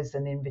fares,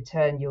 and in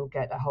return you'll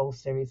get a whole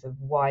series of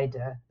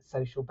wider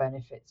social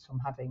benefits from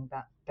having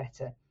that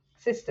better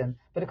system.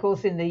 But of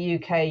course in the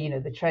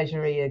UK, the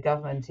Treasury,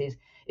 government is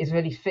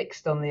really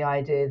fixed on the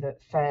idea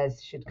that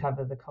fares should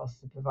cover the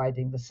cost of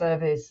providing the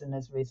service, and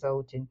as a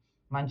result in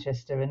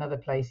Manchester and other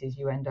places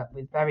you end up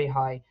with very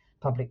high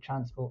public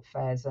transport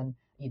fares and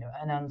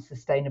an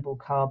unsustainable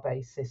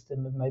car-based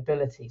system of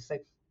mobility. So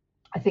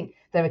I think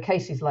there are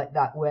cases like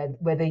that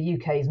where the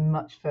UK is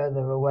much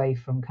further away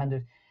from kind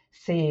of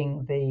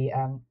seeing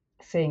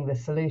the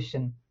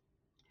solution.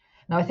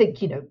 Now I think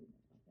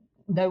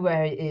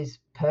nowhere is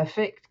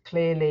perfect.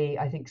 Clearly,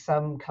 I think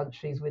some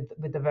countries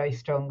with a very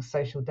strong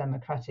social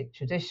democratic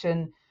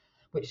tradition,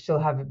 which still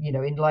have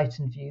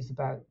enlightened views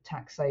about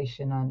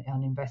taxation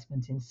and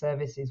investment in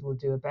services, will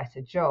do a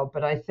better job.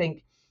 But I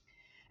think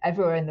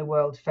everywhere in the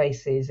world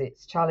faces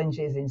its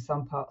challenges. In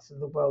some parts of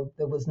the world,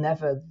 there was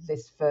never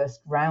this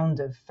first round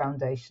of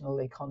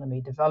foundational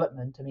economy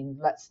development. I mean,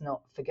 let's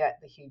not forget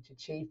the huge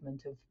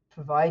achievement of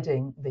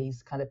providing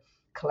these kind of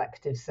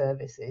collective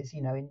services.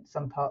 In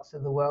some parts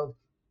of the world,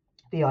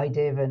 the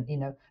idea of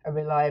a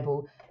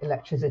reliable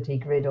electricity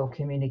grid or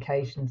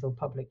communications or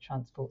public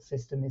transport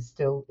system is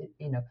still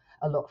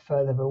a lot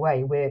further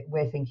away.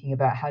 We're thinking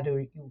about how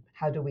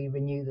do we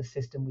renew the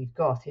system we've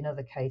got. In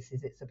other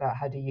cases, it's about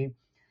how do you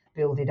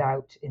build it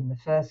out in the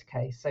first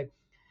case. So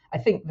I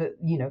think that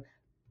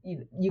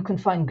you can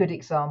find good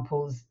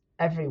examples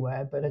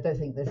everywhere, but I don't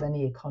think there's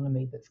any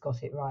economy that's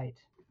got it right.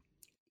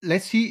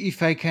 Let's see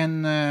if I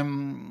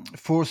can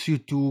force you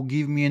to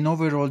give me an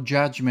overall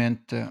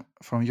judgment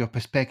from your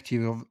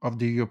perspective of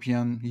the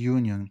European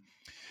Union,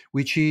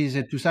 which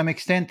is to some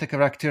extent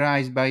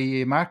characterized by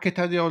a market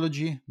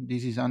ideology.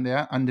 This is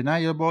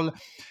undeniable.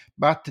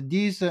 But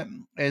this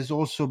has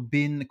also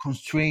been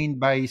constrained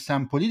by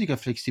some political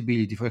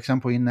flexibility, for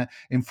example, in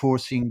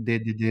enforcing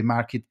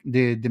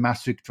the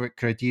Maastricht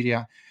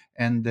criteria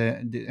and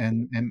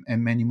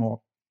many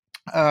more.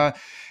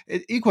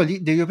 Equally,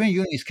 the European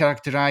Union is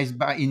characterized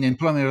in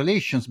employment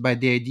relations by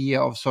the idea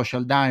of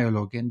social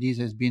dialogue, and this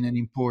has been an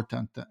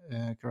important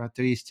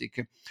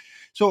characteristic.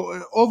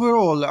 So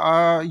overall,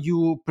 are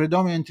you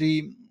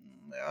predominantly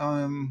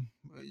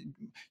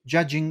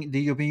judging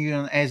the European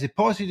Union as a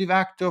positive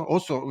actor,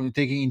 also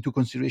taking into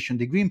consideration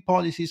the green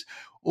policies,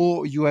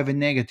 or you have a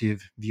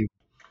negative view?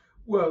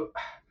 Well,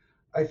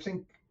 I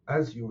think,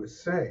 as you were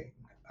saying,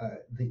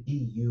 the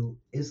EU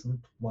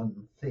isn't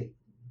one thing,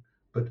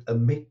 but a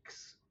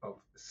mix of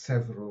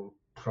several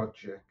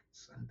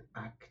projects and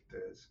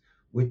actors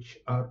which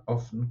are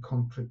often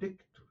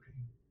contradictory.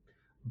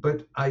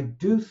 But I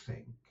do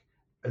think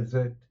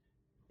that,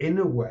 in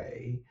a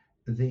way,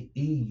 the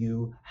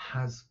EU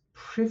has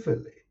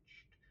privileged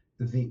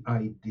the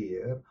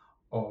idea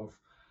of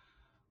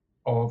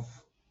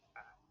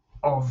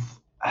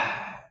of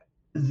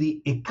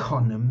the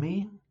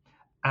economy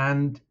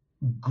and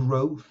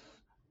growth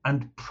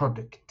and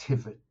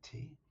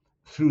productivity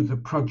through the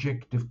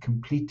project of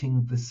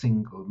completing the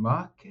single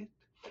market,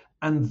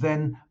 and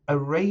then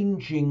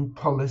arranging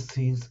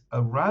policies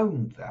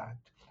around that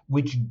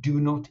which do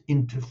not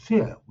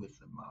interfere with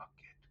the market.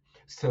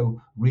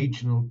 So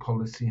regional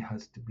policy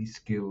has to be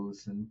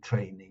skills and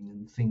training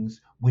and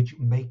things which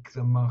make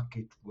the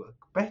market work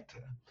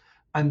better.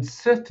 And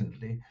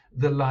certainly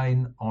the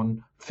line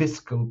on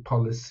fiscal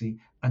policy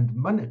and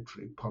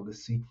monetary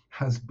policy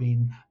has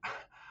been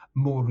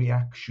more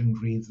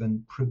reactionary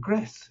than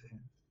progressive.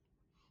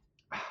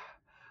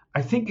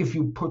 I think if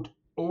you put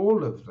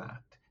all of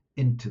that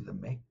into the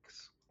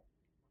mix,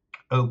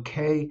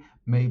 okay,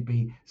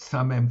 maybe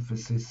some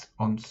emphasis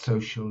on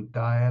social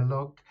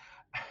dialogue,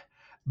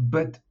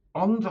 but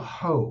on the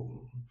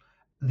whole,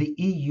 the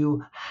EU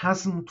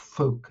hasn't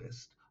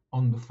focused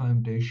on the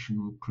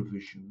foundational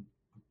provision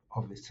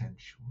of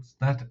essentials.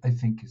 That, I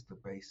think, is the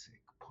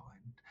basic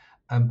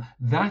point.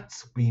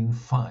 That's been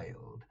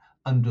filed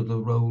under the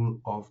role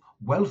of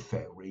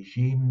welfare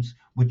regimes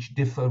which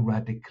differ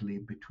radically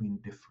between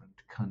different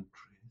countries.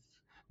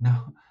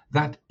 Now,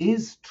 that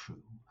is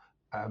true.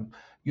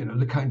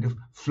 The kind of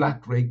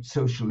flat rate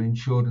social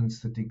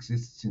insurance that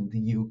exists in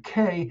the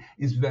UK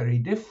is very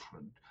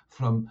different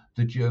from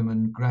the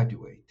German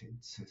graduated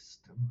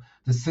system.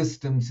 The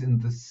systems in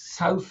the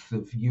south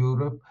of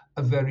Europe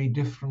are very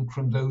different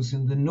from those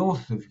in the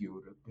north of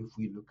Europe, if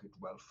we look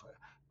at welfare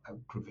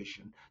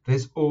provision.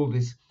 There's all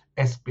this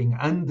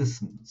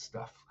Esping-Andersen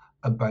stuff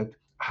about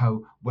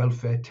how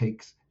welfare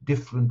takes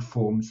different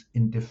forms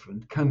in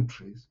different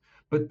countries.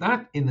 But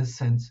that, in a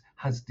sense,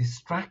 has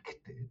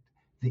distracted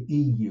the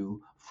EU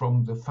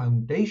from the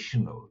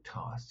foundational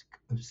task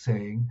of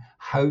saying,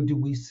 how do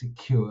we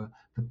secure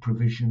the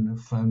provision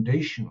of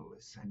foundational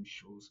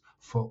essentials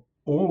for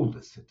all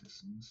the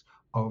citizens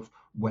of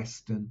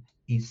Western,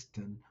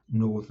 Eastern,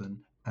 Northern,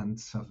 and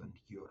Southern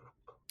Europe?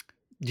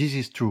 This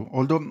is true.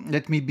 Although,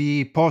 let me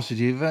be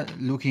positive,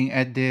 looking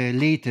at the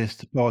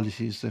latest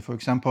policies, for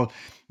example,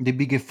 the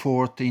big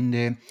effort in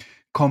the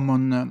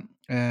common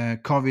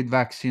COVID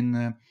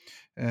vaccine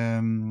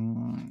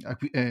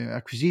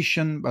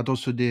acquisition, but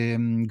also the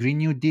Green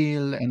New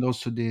Deal and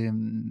also the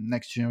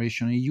Next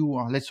Generation EU.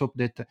 Let's hope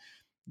that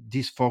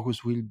this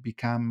focus will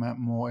become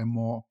more and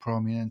more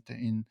prominent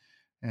in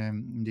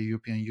the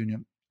European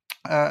Union.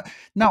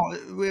 Now,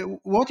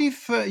 what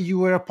if you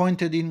were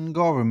appointed in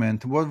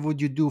government? What would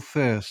you do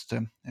first,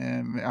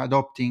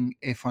 adopting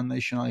a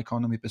foundational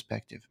economy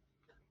perspective?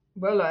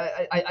 Well,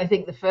 I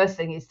think the first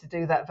thing is to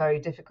do that very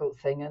difficult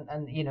thing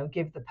and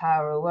give the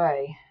power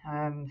away,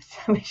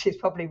 which is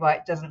probably why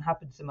it doesn't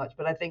happen so much.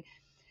 But I think,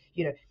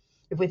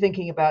 if we're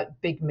thinking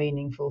about big,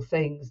 meaningful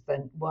things,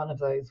 then one of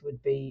those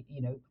would be,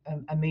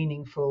 a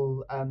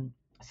meaningful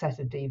set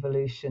of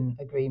devolution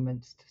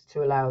agreements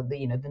to allow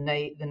the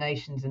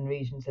nations and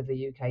regions of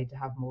the UK to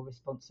have more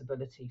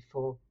responsibility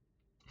for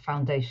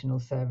foundational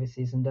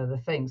services and other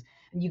things.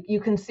 And you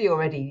can see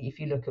already, if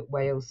you look at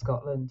Wales,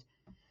 Scotland,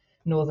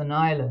 Northern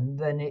Ireland,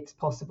 then it's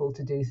possible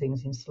to do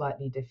things in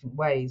slightly different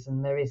ways.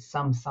 And there is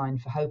some sign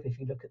for hope if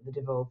you look at the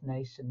devolved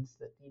nations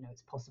that,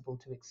 it's possible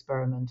to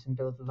experiment and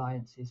build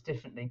alliances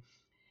differently.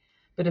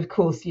 But of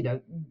course,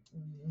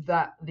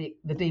 that the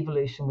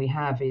devolution we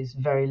have is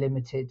very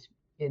limited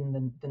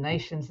in the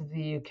nations of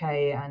the UK,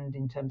 and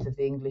in terms of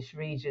the English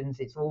regions,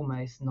 it's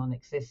almost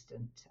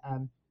non-existent.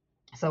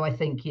 So I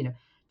think,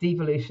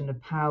 devolution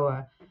of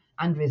power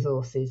and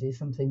resources is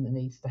something that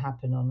needs to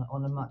happen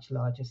on a much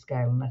larger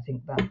scale, and I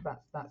think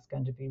that's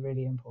going to be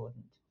really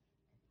important.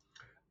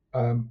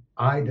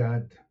 I'd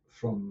add,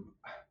 from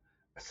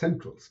a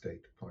central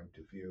state point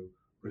of view,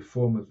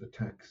 reform of the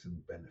tax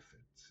and benefit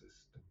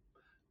system,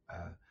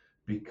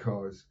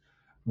 because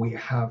we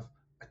have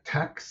a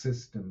tax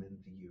system in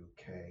the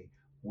UK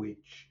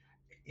which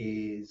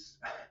is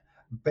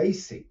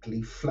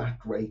basically flat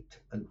rate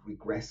and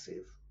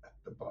regressive at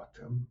the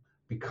bottom,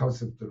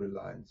 because of the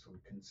reliance on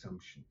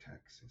consumption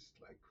taxes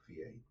like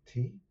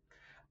VAT,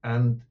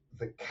 and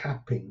the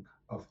capping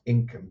of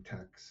income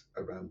tax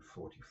around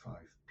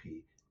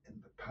 45p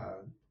in the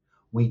pound.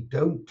 We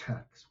don't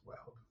tax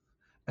wealth,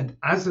 and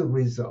as a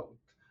result,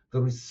 the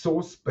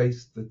resource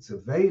base that's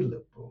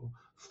available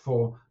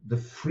for the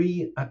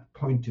free at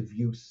point of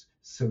use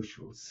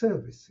social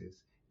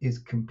services is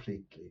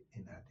completely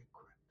inadequate.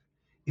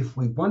 If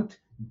we want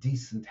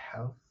decent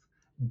health,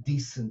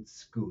 decent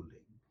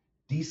schooling,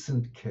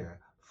 decent care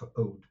for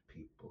old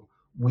people,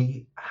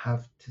 we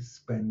have to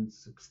spend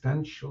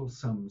substantial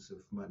sums of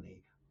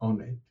money on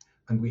it,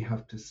 and we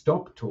have to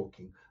stop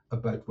talking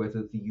about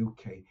whether the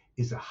UK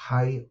is a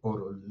high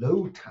or a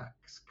low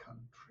tax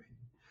country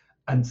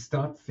and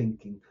start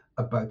thinking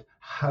about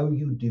how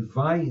you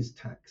devise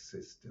tax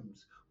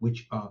systems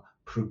which are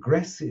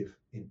progressive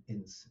in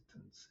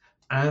incidence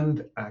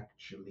and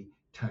actually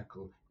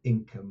tackle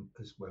income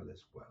as well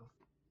as wealth.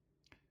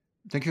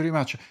 Thank you very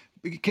much.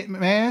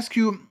 May I ask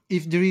you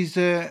if there is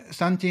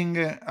something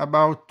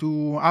about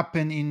to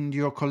happen in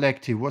your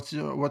collective? What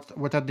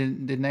are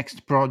the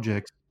next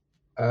projects?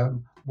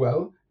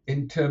 Well,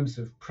 In terms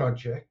of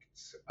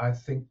projects, I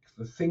think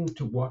the thing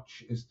to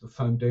watch is the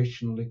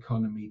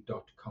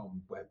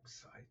foundationaleconomy.com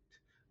website,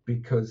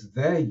 because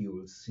there you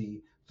will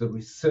see the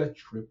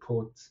research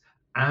reports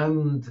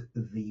and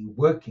the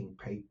working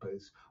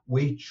papers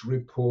which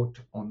report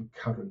on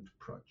current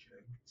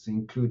projects,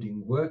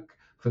 including work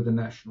for the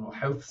National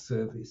Health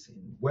Service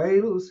in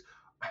Wales,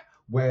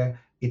 where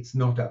it's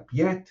not up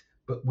yet,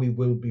 but we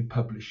will be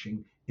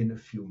publishing in a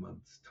few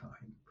months'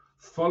 time.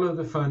 Follow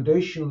the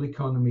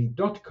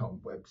foundationaleconomy.com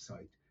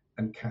website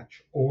and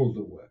catch all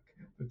the work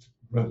that's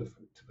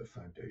relevant to the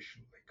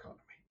foundational economy.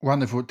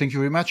 Wonderful. Thank you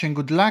very much and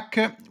good luck.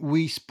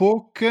 We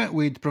spoke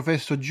with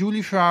Professor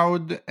Julie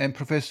Froud and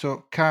Professor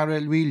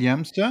Karel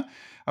Williams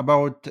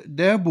about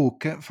their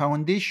book,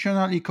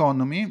 Foundational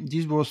Economy.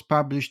 This was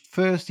published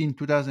first in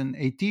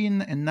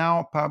 2018 and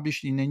now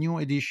published in a new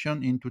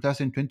edition in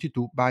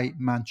 2022 by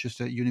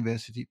Manchester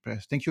University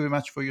Press. Thank you very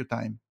much for your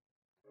time.